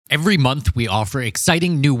Every month, we offer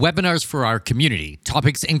exciting new webinars for our community.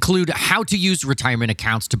 Topics include how to use retirement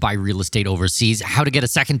accounts to buy real estate overseas, how to get a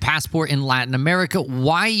second passport in Latin America,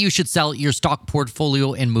 why you should sell your stock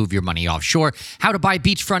portfolio and move your money offshore, how to buy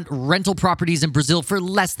beachfront rental properties in Brazil for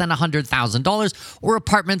less than $100,000, or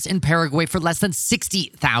apartments in Paraguay for less than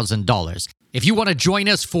 $60,000. If you want to join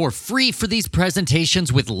us for free for these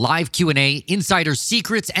presentations with live Q&A, insider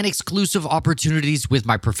secrets, and exclusive opportunities with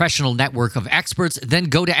my professional network of experts, then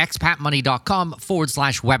go to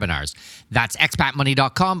expatmoney.com/webinars. That's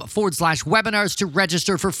expatmoney.com/webinars to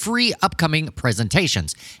register for free upcoming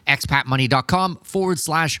presentations.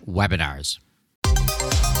 expatmoney.com/webinars.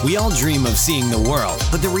 We all dream of seeing the world,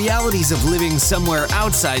 but the realities of living somewhere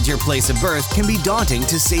outside your place of birth can be daunting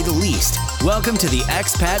to say the least. Welcome to the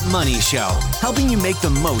Expat Money Show, helping you make the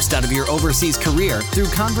most out of your overseas career through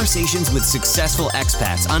conversations with successful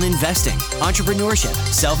expats on investing, entrepreneurship,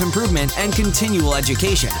 self-improvement, and continual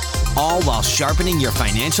education, all while sharpening your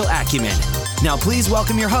financial acumen. Now please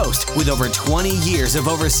welcome your host with over 20 years of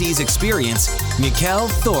overseas experience, Mikkel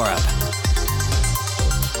Thorup.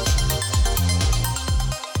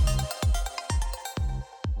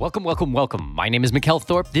 Welcome. My name is Mikkel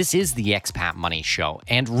Thorup. This is the Expat Money Show.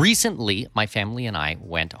 And recently, my family and I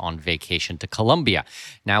went on vacation to Colombia.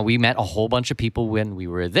 Now, we met a whole bunch of people when we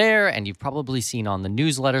were there, and you've probably seen on the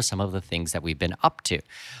newsletter some of the things that we've been up to.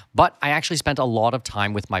 But I actually spent a lot of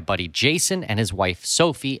time with my buddy Jason and his wife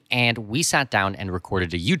Sophie, and we sat down and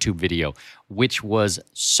recorded a YouTube video, which was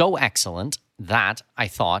so excellent that I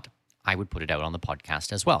thought I would put it out on the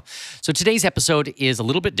podcast as well. So today's episode is a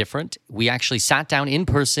little bit different. We actually sat down in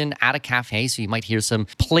person at a cafe, so you might hear some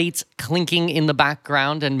plates clinking in the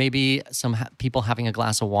background and maybe some people having a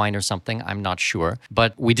glass of wine or something. I'm not sure.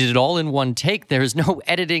 But we did it all in one take. There is no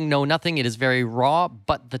editing, no nothing. It is very raw,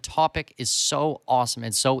 but the topic is so awesome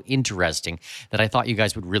and so interesting that I thought you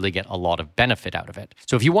guys would really get a lot of benefit out of it.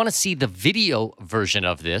 So if you want to see the video version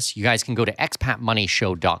of this, you guys can go to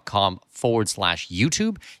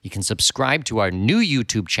expatmoneyshow.com/YouTube. You can subscribe to our new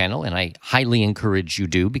YouTube channel, and I highly encourage you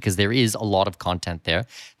do because there is a lot of content there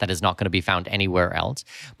that is not going to be found anywhere else.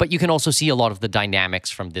 But you can also see a lot of the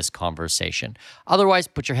dynamics from this conversation. Otherwise,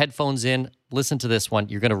 put your headphones in, listen to this one.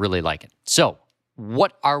 You're going to really like it. So,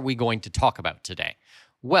 what are we going to talk about today?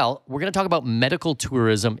 Well, we're going to talk about medical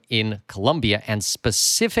tourism in Colombia and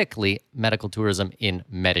specifically medical tourism in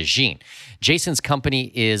Medellin. Jason's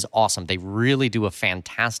company is awesome. They really do a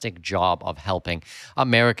fantastic job of helping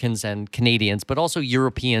Americans and Canadians, but also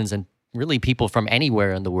Europeans and really people from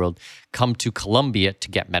anywhere in the world come to Colombia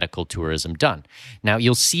to get medical tourism done. Now,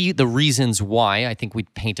 you'll see the reasons why. I think we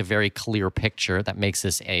paint a very clear picture that makes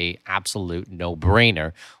this a absolute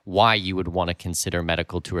no-brainer why you would want to consider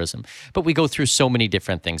medical tourism. But we go through so many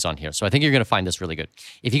different things on here. So I think you're going to find this really good.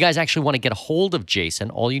 If you guys actually want to get a hold of Jason,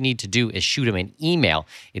 all you need to do is shoot him an email.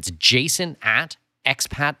 It's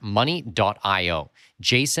jason@expatmoney.io.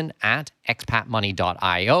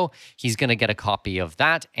 jason@expatmoney.io. He's going to get a copy of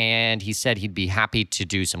that, and he said he'd be happy to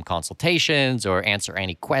do some consultations or answer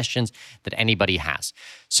any questions that anybody has.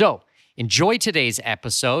 So enjoy today's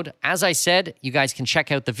episode. As I said, you guys can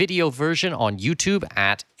check out the video version on YouTube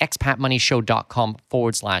at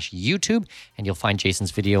expatmoneyshow.com/YouTube, and you'll find Jason's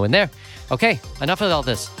video in there. Okay, enough of all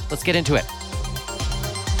this. Let's get into it.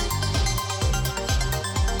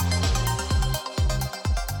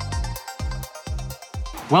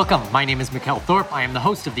 Welcome. My name is Mikkel Thorup. I am the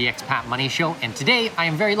host of the Expat Money Show, and today I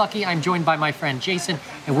am very lucky. I'm joined by my friend Jason,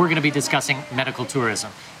 and we're going to be discussing medical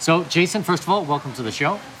tourism. So, Jason, first of all, welcome to the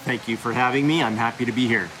show. Thank you for having me. I'm happy to be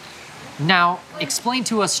here. Now, explain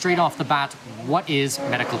to us straight off the bat, what is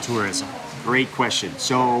medical tourism? Great question.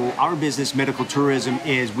 So our business, medical tourism,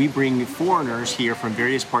 is we bring foreigners here from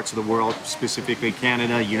various parts of the world, specifically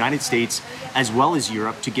Canada, United States, as well as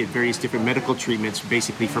Europe, to get various different medical treatments,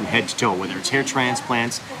 basically from head to toe, whether it's hair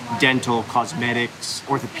transplants, dental, cosmetics,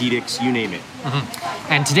 orthopedics, you name it.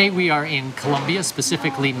 Mm-hmm. And today we are in Colombia,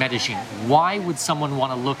 specifically Medellin. Why would someone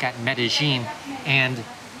want to look at Medellin and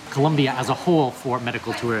Colombia as a whole for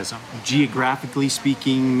medical tourism? Geographically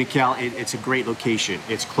speaking, Mikkel, it's a great location.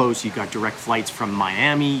 It's close. You've got direct flights from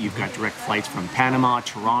Miami. You've got direct flights from Panama,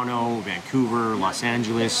 Toronto, Vancouver, Los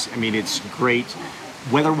Angeles. I mean, it's great.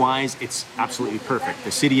 Weather-wise, it's absolutely perfect.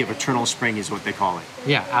 The city of eternal spring is what they call it.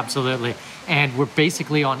 Yeah, absolutely. And we're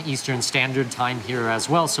basically on Eastern Standard Time here as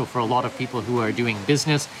well. So for a lot of people who are doing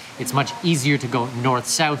business, it's much easier to go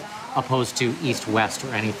north-south opposed to east-west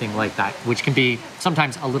or anything like that, which can be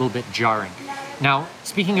sometimes a little bit jarring. Now,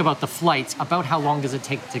 speaking about the flights, about how long does it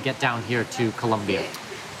take to get down here to Colombia?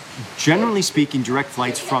 Generally speaking, direct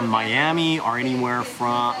flights from Miami are anywhere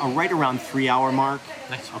from right around 3 hour mark.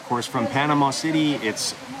 Nice. Of course, from Panama City,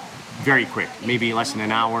 it's very quick, maybe less than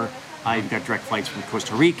an hour. You've got direct flights from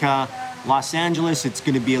Costa Rica. Los Angeles, it's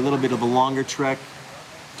going to be a little bit of a longer trek,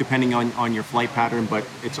 depending on your flight pattern, but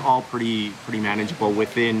it's all pretty manageable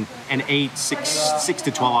within an 6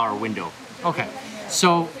 to 12 hour window. Okay,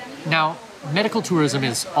 so now medical tourism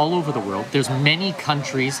is all over the world. There's many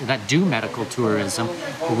countries that do medical tourism.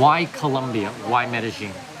 Why Colombia? Why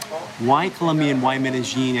Medellin? Why Colombia and why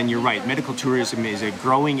Medellin? And you're right, medical tourism is a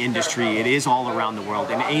growing industry. It is all around the world,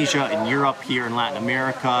 in Asia, in Europe, here in Latin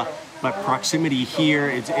America. But proximity here,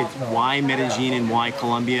 it's why Medellin and why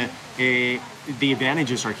Colombia. The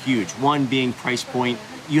advantages are huge. One being price point.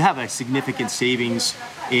 You have a significant savings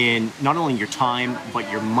in not only your time, but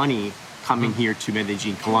your money coming here to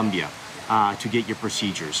Medellin, Colombia, to get your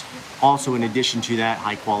procedures. Also, in addition to that,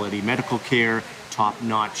 high quality medical care,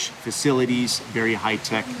 top-notch facilities, very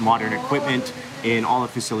high-tech, modern equipment in all the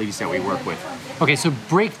facilities that we work with. Okay, so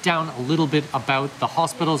break down a little bit about the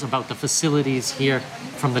hospitals, about the facilities here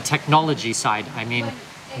from the technology side. I mean,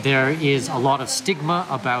 there is a lot of stigma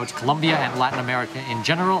about Colombia and Latin America in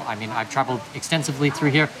general. I mean, I've traveled extensively through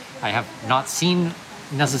here. I have not seen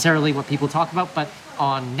necessarily what people talk about, but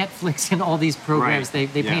on Netflix and all these programs,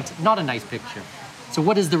 Right. they paint not a nice picture. So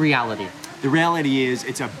what is the reality? The reality is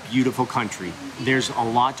it's a beautiful country. There's a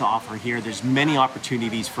lot to offer here. There's many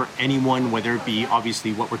opportunities for anyone, whether it be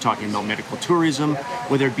obviously what we're talking about, medical tourism,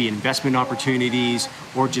 whether it be investment opportunities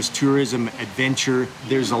or just tourism, adventure.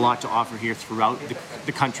 There's a lot to offer here throughout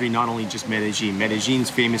the country, not only just Medellin. Medellin's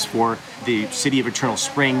famous for the city of eternal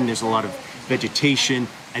spring. There's a lot of vegetation,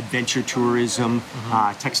 adventure tourism,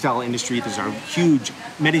 textile industry. There's a huge,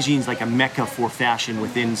 Medellin's like a mecca for fashion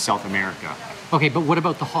within South America. Okay, but what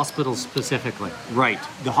about the hospitals specifically? Right.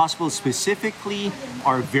 The hospitals specifically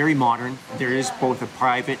are very modern. There is both a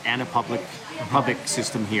private and a public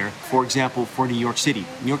system here. For example, for New York City.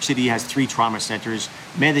 New York City has 3 trauma centers.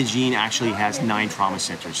 Medellin actually has 9 trauma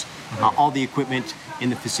centers. All the equipment in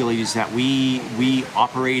the facilities that we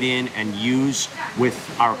operate in and use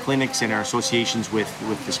with our clinics and our associations with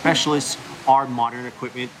the specialists are modern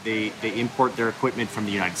equipment. They import their equipment from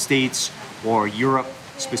the United States or Europe,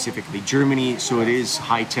 specifically Germany, so it is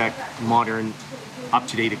high-tech, modern,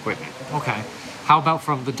 up-to-date equipment. Okay. How about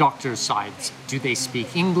from the doctor's side? Do they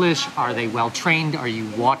speak English? Are they well-trained? Are you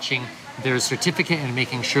watching their certificate and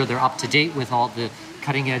making sure they're up-to-date with all the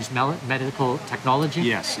cutting-edge medical technology?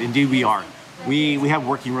 Yes, indeed we are. We have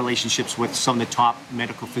working relationships with some of the top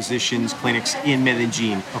medical physicians, clinics in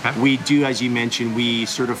Medellin. Okay. We do, as you mentioned, we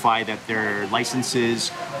certify that their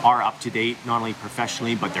licenses are up-to-date, not only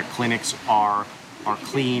professionally, but their clinics are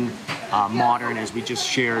clean, modern, as we just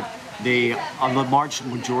shared. The large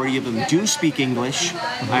majority of them do speak English,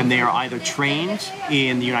 and they are either trained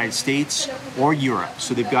in the United States or Europe.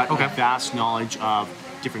 So they've got a vast knowledge of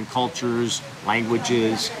different cultures,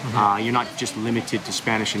 languages. You're not just limited to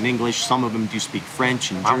Spanish and English. Some of them do speak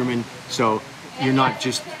French and German. So you're not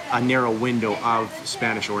just a narrow window of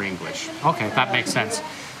Spanish or English. Okay, that makes sense.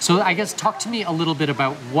 So I guess talk to me a little bit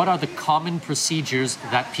about what are the common procedures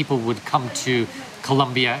that people would come to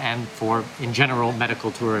Colombia and for, in general,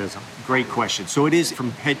 medical tourism? Great question. So it is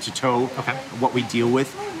from head to toe what we deal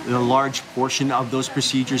with. The large portion of those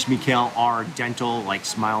procedures, Mikhail, are dental, like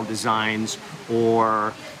smile designs,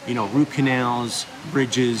 or root canals,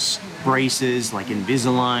 bridges, braces, like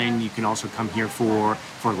Invisalign. You can also come here for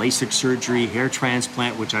LASIK surgery, hair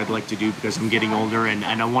transplant, which I'd like to do because I'm getting older and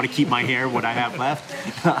I want to keep my hair, what I have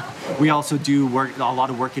left. We also do a lot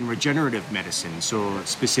of work in regenerative medicine, so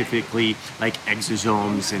specifically like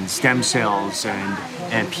exosomes and stem cells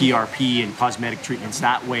and PRP and cosmetic treatments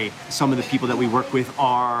that way. Some of the people that we work with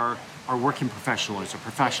are working professionals or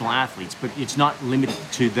professional athletes, but it's not limited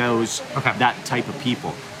to those that type of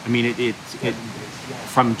people. I mean, it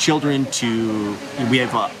from children to, we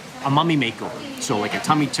have a mummy makeover, so like a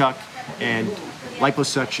tummy tuck and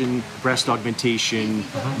liposuction, breast augmentation,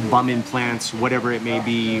 bum implants, whatever it may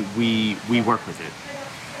be, we work with it.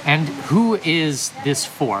 And who is this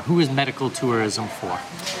for? Who is medical tourism for?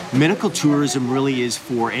 Medical tourism really is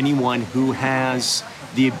for anyone who has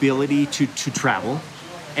the ability to travel,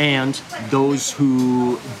 and those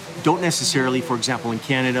who don't necessarily. For example, in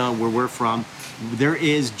Canada, where we're from, there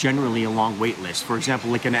is generally a long wait list. For example,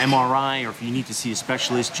 like an MRI, or if you need to see a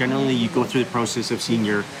specialist, generally you go through the process of seeing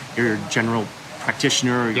your general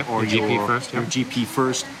practitioner or your GP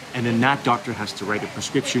first, and then that doctor has to write a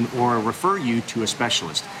prescription or refer you to a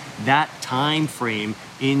specialist. That time frame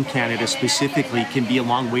in Canada specifically can be a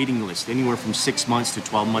long waiting list, anywhere from 6 months to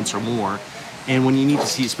 12 months or more. And when you need to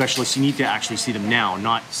see a specialist, you need to actually see them now,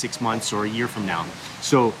 not 6 months or a year from now.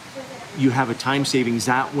 So you have a time savings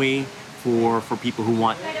that way for people who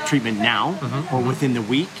want treatment now or within the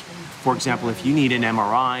week. For example, if you need an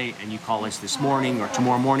MRI and you call us this morning or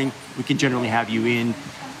tomorrow morning, we can generally have you in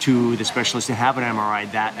to the specialist to have an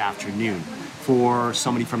MRI that afternoon. For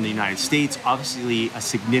somebody from the United States, obviously a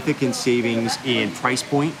significant savings in price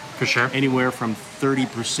point. For sure. Anywhere from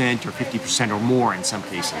 30% or 50% or more in some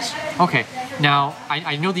cases. Okay. Now,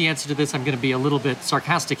 I know the answer to this. I'm going to be a little bit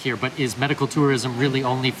sarcastic here, but is medical tourism really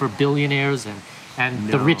only for billionaires and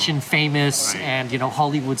the rich and famous and,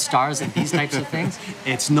 Hollywood stars and these types of things?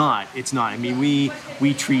 It's not. I mean,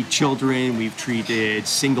 we treat children, we've treated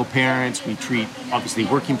single parents, we treat obviously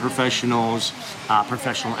working professionals,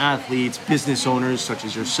 professional athletes, business owners such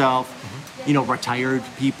as yourself, retired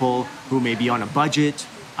people who may be on a budget.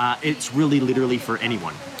 It's really literally for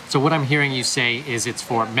anyone. So what I'm hearing you say is it's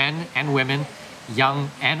for men and women,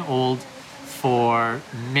 young and old, for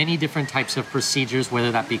many different types of procedures,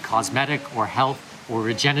 whether that be cosmetic or health or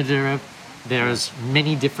regenerative. There's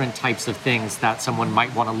many different types of things that someone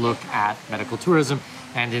might want to look at medical tourism.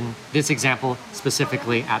 And in this example,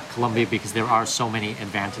 specifically at Colombia, because there are so many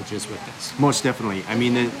advantages with this. Most definitely. I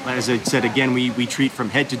mean, as I said, again, we treat from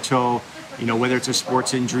head to toe, whether it's a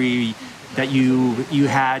sports injury that you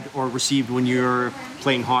had or received when you're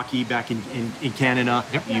playing hockey back in Canada.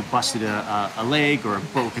 Yep. You busted a leg or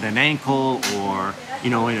broken an ankle, or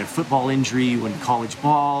in a football injury when college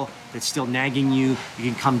ball that's still nagging you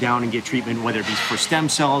can come down and get treatment, whether it be for stem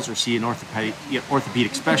cells or see an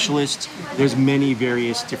orthopedic specialist. There's many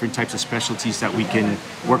various different types of specialties that we can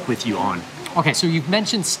work with you on. Okay, so you've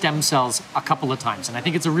mentioned stem cells a couple of times, and I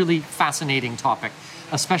think it's a really fascinating topic,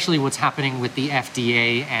 especially what's happening with the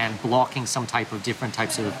FDA and blocking some type of different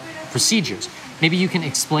types of procedures. Maybe you can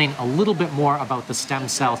explain a little bit more about the stem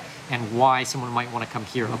cells and why someone might want to come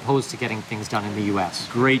here opposed to getting things done in the US.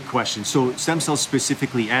 Great question. So stem cells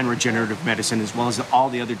specifically and regenerative medicine, as well as all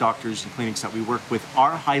the other doctors and clinics that we work with,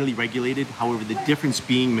 are highly regulated. However, the difference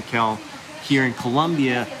being, Mikkel, here in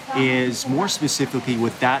Colombia is more specifically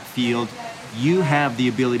with that field, you have the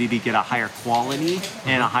ability to get a higher quality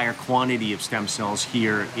and a higher quantity of stem cells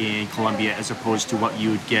here in Colombia as opposed to what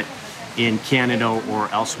you would get in Canada or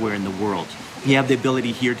elsewhere in the world. You have the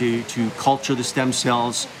ability here to culture the stem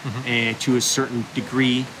cells and to a certain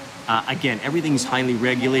degree. Again, everything's highly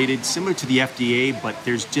regulated, similar to the FDA, but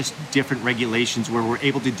there's just different regulations where we're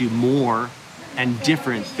able to do more and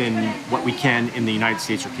different than what we can in the United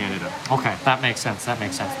States or Canada. Okay, that makes sense.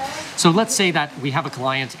 So let's say that we have a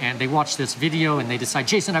client and they watch this video and they decide,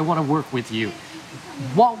 Jason, I want to work with you.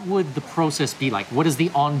 What would the process be like? What is the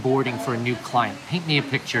onboarding for a new client? Paint me a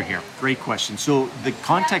picture here. Great question. So the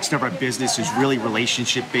context of our business is really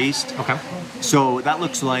relationship based. Okay. So that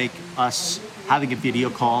looks like us having a video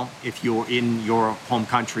call if you're in your home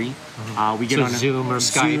country. We get So on Zoom or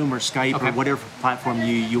Skype. or whatever platform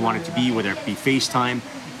you want it to be, whether it be FaceTime,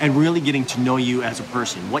 and really getting to know you as a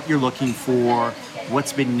person, what you're looking for,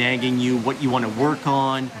 what's been nagging you, what you want to work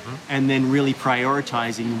on, and then really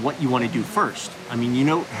prioritizing what you want to do first. I mean, you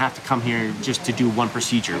don't have to come here just to do one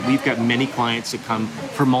procedure. We've got many clients that come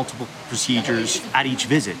for multiple procedures at each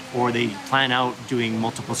visit, or they plan out doing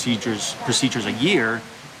multiple procedures a year,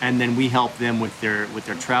 and then we help them with their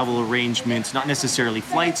travel arrangements, not necessarily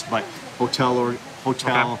flights, but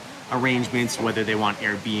hotel arrangements, whether they want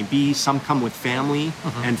Airbnb. Some come with family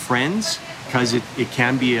and friends because it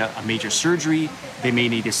can be a major surgery. They may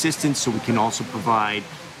need assistance, so we can also provide,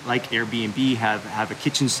 like Airbnb, have a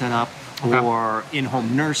kitchen set up, or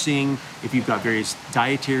in-home nursing if you've got various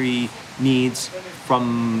dietary needs.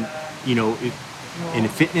 From, in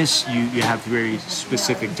fitness, you have very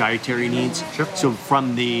specific dietary needs. Sure. So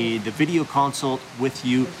from the video consult with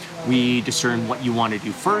you, we discern what you want to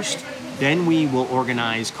do first. Then we will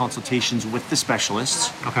organize consultations with the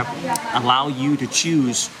specialists. Okay. Allow you to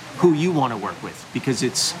choose who you want to work with, because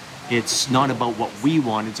it's not about what we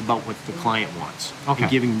want, it's about what the client wants. Okay.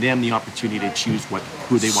 And giving them the opportunity to choose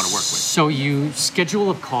who they want to work with. So you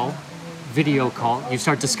schedule a call, video call, you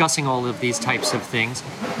start discussing all of these types of things,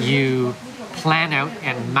 you plan out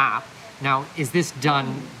and map. Now, is this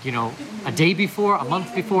done, a day before, a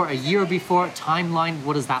month before, a year before, timeline?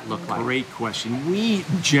 What does that look like? Great question. We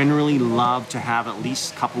generally love to have at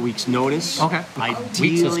least a couple weeks notice. Okay.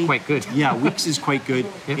 Ideally, Weeks is quite good. Yeah, weeks is quite good.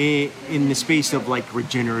 Yep. In the space of like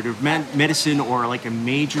regenerative medicine or like a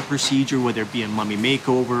major procedure, whether it be a mummy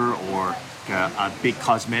makeover or a big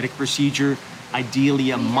cosmetic procedure,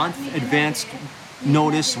 ideally a month advanced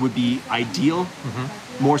notice would be ideal.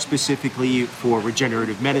 More specifically for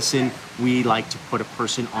regenerative medicine, we like to put a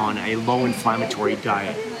person on a low inflammatory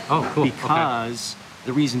diet. Oh, cool. Because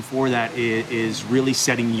the reason for that is really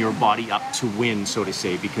setting your body up to win, so to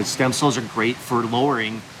say, because stem cells are great for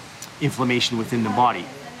lowering inflammation within the body.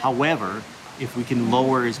 However, if we can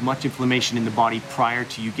lower as much inflammation in the body prior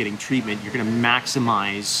to you getting treatment, you're going to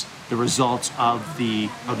maximize the results of the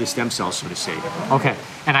stem cells, so to say. Okay,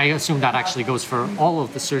 and I assume that actually goes for all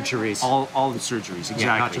of the surgeries. All the surgeries, exactly.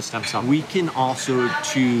 Yeah, not just stem cell. We can also,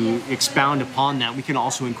 to expound upon that, we can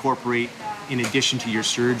also incorporate, in addition to your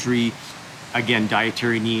surgery, again,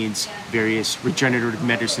 dietary needs, various regenerative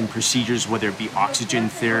medicine procedures, whether it be oxygen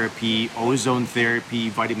therapy, ozone therapy,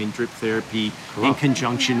 vitamin drip therapy, in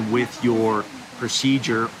conjunction with your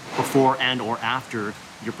procedure before and or after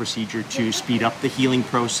your procedure to speed up the healing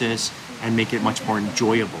process and make it much more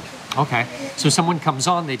enjoyable. Okay, so someone comes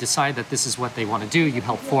on, they decide that this is what they want to do, you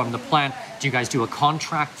help form the plan. Do you guys do a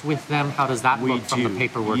contract with them? How does that look from the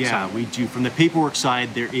paperwork side? Yeah, we do. From the paperwork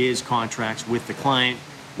side, there is contracts with the client,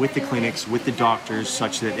 with the clinics, with the doctors,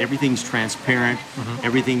 such that everything's transparent,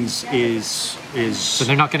 everything's is. So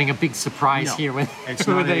they're not getting a big surprise here when, it's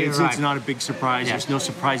when not, they it's arrive. not a big surprise. Yeah. There's no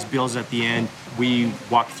surprise bills at the end. We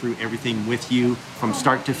walk through everything with you from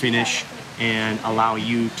start to finish and allow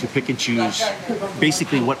you to pick and choose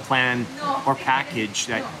basically what plan or package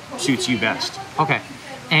that suits you best. Okay.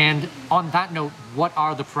 And on that note, what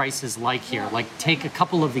are the prices like here? Like, take a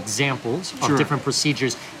couple of examples of different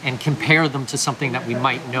procedures and compare them to something that we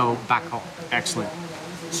might know back home. Excellent.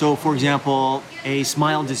 So, for example, a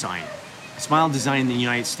smile design. A smile design in the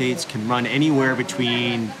United States can run anywhere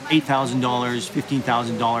between $8,000,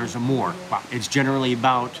 $15,000 or more. Wow. It's generally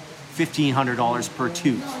about $1,500 per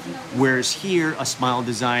tooth. Whereas here, a smile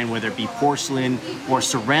design, whether it be porcelain or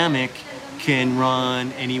ceramic, can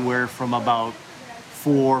run anywhere from about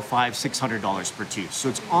 $400, $500, $600 per tooth. So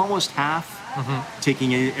it's almost half,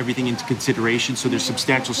 taking everything into consideration. So there's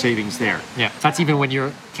substantial savings there. Yeah, that's even when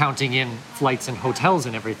you're counting in flights and hotels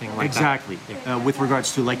and everything like Exactly. that. With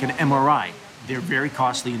regards to like an MRI, they're very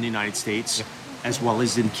costly in the United States as well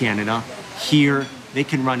as in Canada. Here, they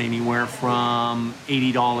can run anywhere from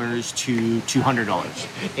 $80 to $200.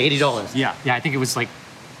 $80. Yeah. Yeah, I think it was like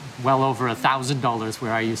well over $1,000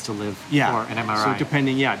 where I used to live for an MRI. So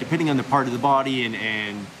depending on the part of the body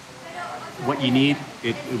and what you need,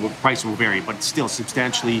 price will vary, but it's still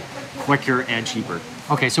substantially quicker and cheaper.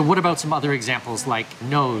 Okay, so what about some other examples like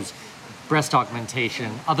nose, breast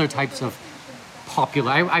augmentation, other types of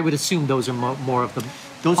popular? I would assume those are more of the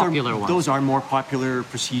popular ones. Those are more popular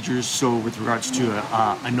procedures. So with regards to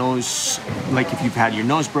a nose, like if you've had your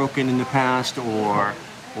nose broken in the past or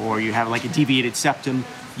you have like a deviated septum,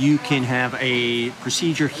 you can have a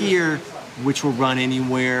procedure here which will run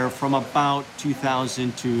anywhere from about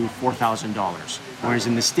 $2,000 to $4,000. Whereas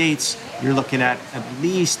in the States, you're looking at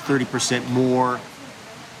least 30% more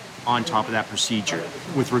on top of that procedure.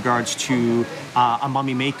 With regards to a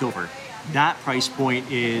mummy makeover, that price point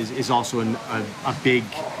is also a big,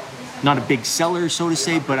 not a big seller, so to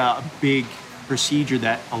say, but a big procedure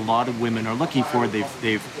that a lot of women are looking for.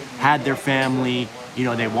 They've had their family,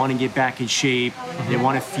 they want to get back in shape, they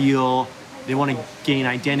want to gain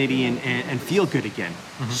identity and feel good again.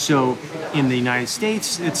 So in the United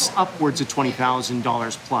States, it's upwards of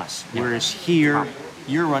 $20,000 plus, whereas here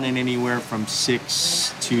you're running anywhere from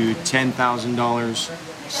 $6,000 to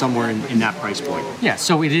 $10,000, somewhere in that price point. Yeah,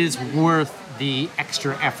 so it is worth the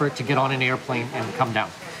extra effort to get on an airplane and come down.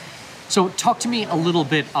 So talk to me a little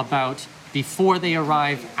bit about before they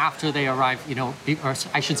arrive, after they arrive, or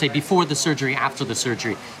I should say before the surgery, after the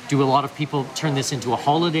surgery. Do a lot of people turn this into a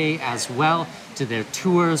holiday as well? Do their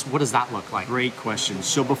tours? What does that look like? Great question.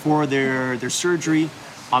 So before their surgery,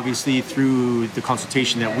 obviously through the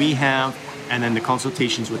consultation that we have and then the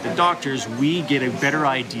consultations with the doctors, we get a better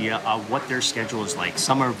idea of what their schedule is like.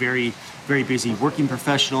 Some are very, very busy working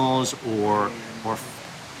professionals or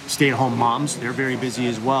stay-at-home moms. They're very busy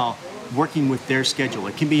as well, working with their schedule.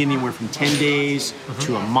 It can be anywhere from 10 days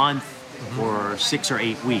to a month or 6 or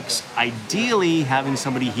 8 weeks. Ideally, having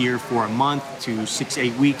somebody here for a month to 6,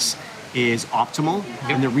 8 weeks is optimal.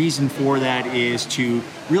 And the reason for that is to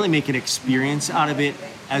really make an experience out of it,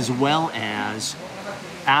 as well as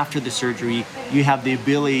after the surgery, you have the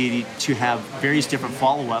ability to have various different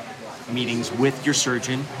follow-up meetings with your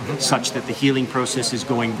surgeon, such that the healing process is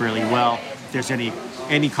going really well. If there's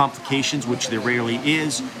any complications, which there rarely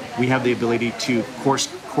is, we have the ability to course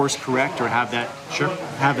correct or have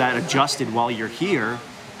that adjusted while you're here,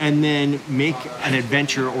 and then make an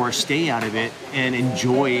adventure or a stay out of it and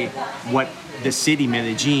enjoy what the city,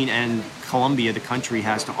 Medellin, and Colombia, the country,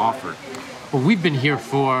 has to offer. Well, we've been here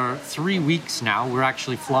for 3 weeks now. We're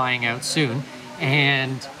actually flying out soon.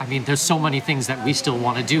 And I mean, there's so many things that we still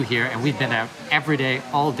want to do here. And we've been out every day,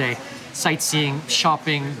 all day, sightseeing,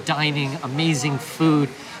 shopping, dining, amazing food,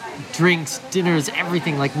 drinks, dinners,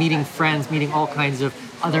 everything, like meeting friends, meeting all kinds of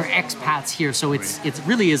other expats here. So it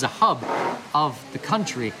really is a hub of the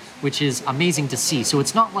country, which is amazing to see. So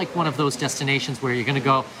it's not like one of those destinations where you're going to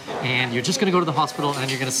go and you're just going to go to the hospital and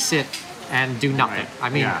you're going to sit and do nothing. Right. I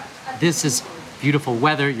mean, this is beautiful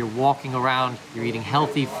weather. You're walking around, you're eating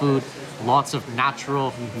healthy food, lots of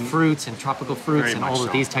natural fruits and tropical fruits Very and much all of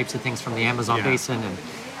so. these types of things from the Amazon basin, and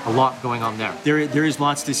a lot going on there. There is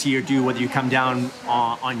lots to see or do, whether you come down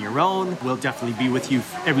on your own. We'll definitely be with you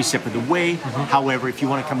every step of the way. However, if you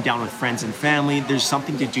want to come down with friends and family, there's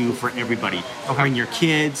something to do for everybody. Bring your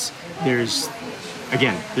kids. There's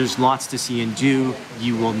lots to see and do.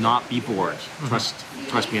 You will not be bored.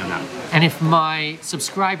 Trust me on that. And if my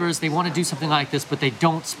subscribers, they want to do something like this, but they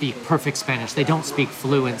don't speak perfect Spanish, they don't speak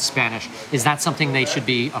fluent Spanish, is that something they should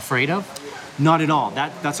be afraid of? Not at all.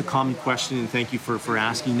 That's a common question, and thank you for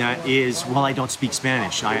asking that. Is, well, I don't speak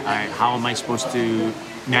Spanish. How am I supposed to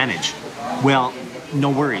manage? Well, no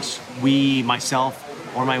worries.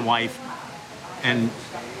 Myself or my wife, and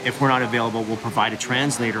if we're not available, we'll provide a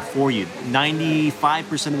translator for you.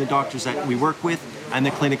 95% of the doctors that we work with and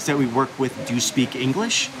the clinics that we work with do speak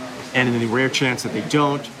English, and in the rare chance that they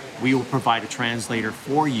don't, we will provide a translator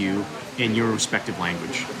for you in your respective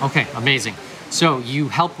language. Okay, amazing. So you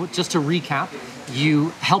help with, just to recap,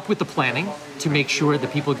 you help with the planning to make sure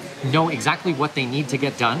that people know exactly what they need to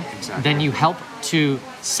get done. Exactly. Then you help to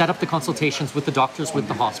set up the consultations with the doctors, with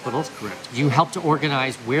the hospitals. Correct. You help to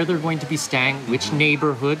organize where they're going to be staying, which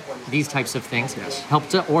neighborhood, these types of things. Yes. Help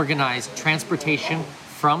to organize transportation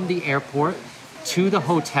from the airport to the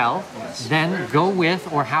hotel. Yes. Then go with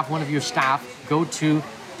or have one of your staff go to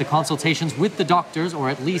the consultations with the doctors, or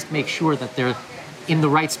at least make sure that they're in the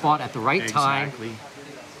right spot at the right time. Exactly.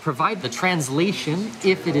 Provide the translation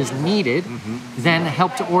if it is needed, then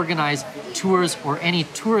help to organize tours or any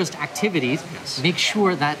tourist activities. Yes. Make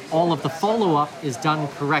sure that all of the follow-up is done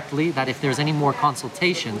correctly, that if there's any more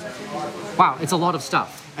consultations. Wow, it's a lot of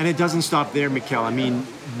stuff. And it doesn't stop there, Mikkel. I mean,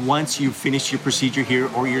 once you finish your procedure here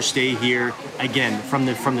or your stay here, again, from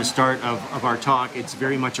the start of our talk, it's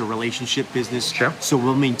very much a relationship business. Sure. So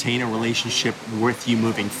we'll maintain a relationship with you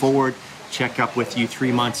moving forward. Check up with you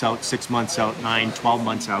 3 months out, 6 months out, 9, 12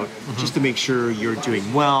 months out, just to make sure you're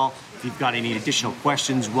doing well. If you've got any additional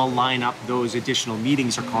questions, we'll line up those additional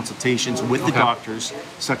meetings or consultations with the doctors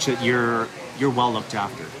such that you're well looked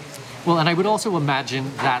after. Well, and I would also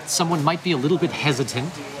imagine that someone might be a little bit hesitant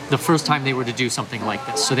the first time they were to do something like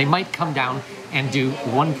this. So they might come down and do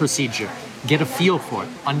one procedure, get a feel for it,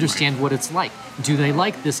 understand what it's like. Do they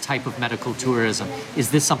like this type of medical tourism?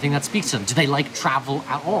 Is this something that speaks to them? Do they like travel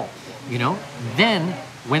at all? You know, then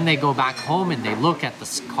when they go back home and they look at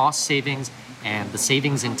the cost savings and the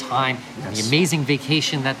savings in time, and the amazing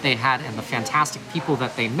vacation that they had and the fantastic people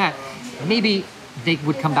that they met, maybe they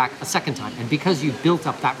would come back a second time. And because you built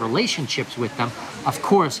up that relationships with them, of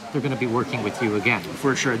course, they're going to be working with you again.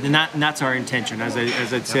 For sure. And that's our intention. As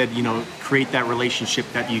I said, you know, create that relationship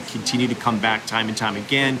that you continue to come back time and time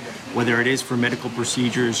again, whether it is for medical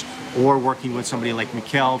procedures or working with somebody like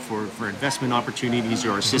Mikkel for investment opportunities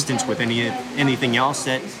or assistance with anything else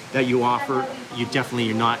that you offer.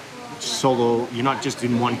 You're not solo, you're not just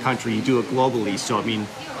in one country, you do it globally. So, I mean,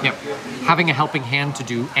 Yep. Having a helping hand to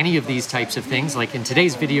do any of these types of things, like in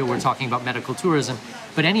today's video, we're talking about medical tourism,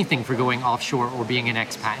 but anything for going offshore or being an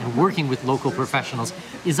expat and working with local professionals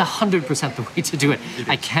is 100% the way to do it.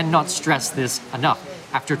 I cannot stress this enough.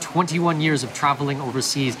 After 21 years of traveling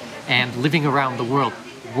overseas and living around the world,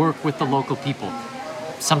 work with the local people.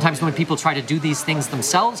 Sometimes when people try to do these things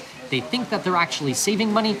themselves, they think that they're actually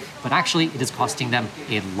saving money, but actually it is costing them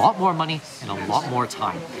a lot more money and a lot more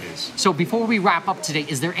time. So before we wrap up today,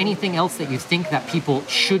 is there anything else that you think that people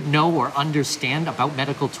should know or understand about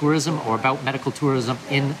medical tourism or about medical tourism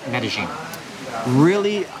in Medellin?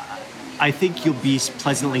 Really, I think you'll be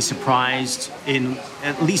pleasantly surprised in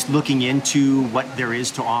at least looking into what there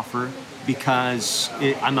is to offer, because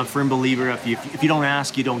I'm a firm believer if you don't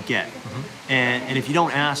ask, you don't get. And if you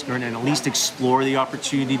don't ask or at least explore the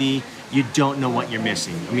opportunity, you don't know what you're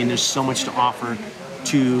missing. I mean, there's so much to offer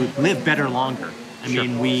to live better longer. I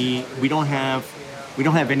mean, we don't have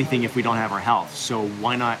anything if we don't have our health. So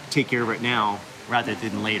why not take care of it now rather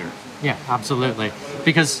than later? Yeah, absolutely.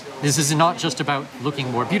 Because this is not just about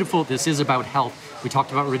looking more beautiful. This is about health. We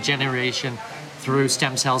talked about regeneration through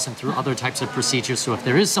stem cells and through other types of procedures. So if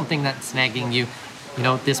there is something that's nagging you, you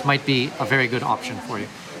know, this might be a very good option for you.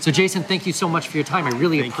 So Jason, thank you so much for your time. I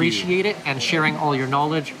really appreciate it and sharing all your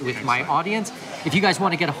knowledge with my audience. If you guys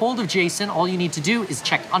want to get a hold of Jason, all you need to do is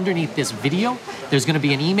check underneath this video. There's going to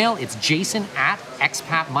be an email. It's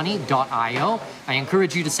jason@expatmoney.io. I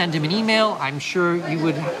encourage you to send him an email. I'm sure you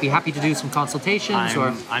would be happy to do some consultations.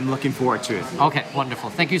 I'm looking forward to it. Okay, wonderful.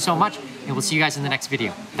 Thank you so much, and we'll see you guys in the next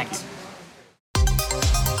video. Thanks.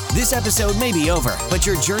 This episode may be over, but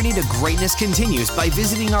your journey to greatness continues by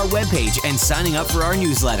visiting our webpage and signing up for our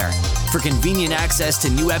newsletter. For convenient access to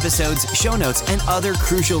new episodes, show notes, and other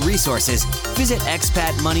crucial resources, visit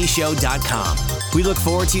expatmoneyshow.com. We look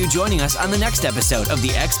forward to you joining us on the next episode of the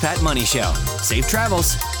Expat Money Show. Safe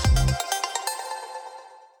travels.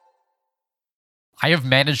 I have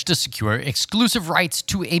managed to secure exclusive rights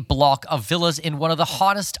to a block of villas in one of the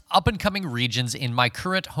hottest up-and-coming regions in my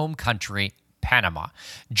current home country, Panama.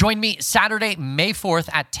 Join me Saturday, May 4th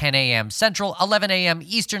at 10 a.m. Central, 11 a.m.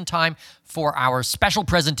 Eastern Time for our special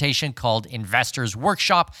presentation called Investors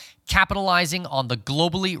Workshop, capitalizing on the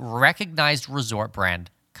globally recognized resort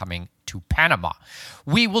brand coming to Panama.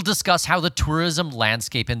 We will discuss how the tourism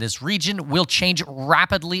landscape in this region will change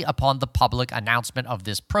rapidly upon the public announcement of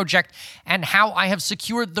this project, and how I have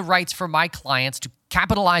secured the rights for my clients to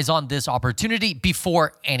capitalize on this opportunity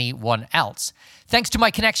before anyone else. Thanks to my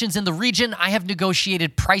connections in the region, I have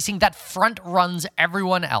negotiated pricing that front runs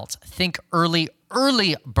everyone else. Think early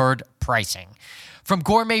bird pricing. From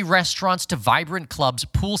gourmet restaurants to vibrant clubs,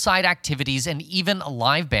 poolside activities, and even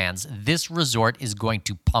live bands, this resort is going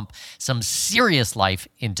to pump some serious life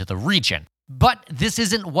into the region. But this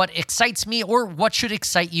isn't what excites me or what should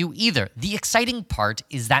excite you either. The exciting part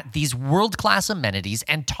is that these world-class amenities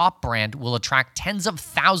and top brand will attract tens of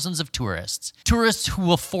thousands of tourists. Tourists who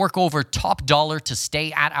will fork over top dollar to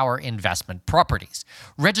stay at our investment properties.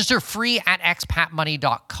 Register free at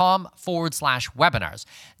expatmoney.com/webinars.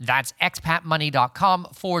 That's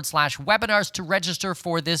expatmoney.com/webinars to register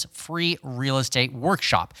for this free real estate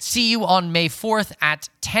workshop. See you on May 4th at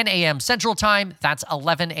 10 a.m. Central Time. That's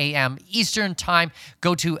 11 a.m. Eastern Time.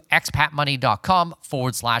 Go to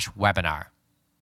expatmoney.com/webinar.